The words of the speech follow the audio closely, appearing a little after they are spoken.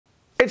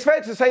It's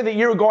fair to say that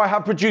Uruguay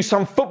have produced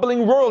some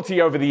footballing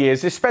royalty over the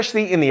years,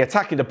 especially in the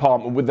attacking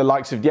department, with the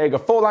likes of Diego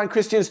Forlan,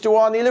 Christian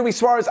Stuani, Luis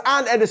Suarez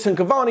and Edison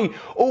Cavani,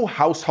 all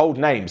household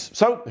names.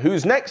 So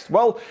who's next?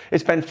 Well,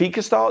 it's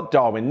Benfica star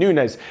Darwin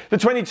Núñez. The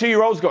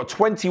 22-year-old's got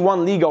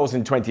 21 league goals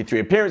in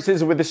 23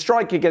 appearances, and with a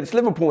strike against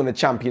Liverpool in the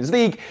Champions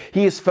League,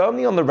 he is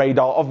firmly on the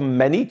radar of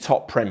many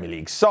top Premier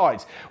League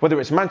sides.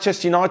 Whether it's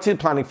Manchester United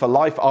planning for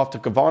life after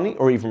Cavani,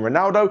 or even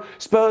Ronaldo,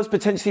 Spurs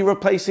potentially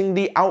replacing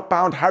the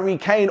outbound Harry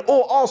Kane,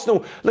 or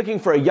Arsenal looking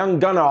for a young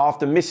gunner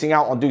after missing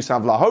out on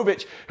Dusan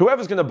Vlahovic,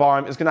 whoever's going to buy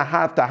him is going to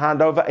have to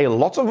hand over a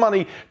lot of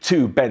money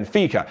to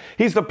Benfica.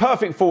 He's the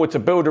perfect forward to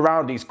build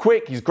around. He's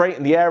quick, he's great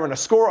in the air and a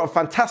scorer of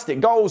fantastic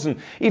goals, and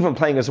even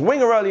playing as a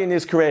winger early in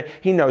his career,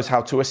 he knows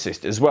how to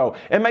assist as well.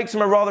 It makes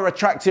him a rather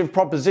attractive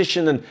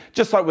proposition, and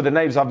just like with the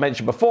names I've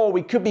mentioned before,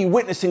 we could be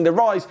witnessing the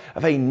rise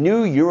of a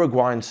new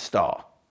Uruguayan star.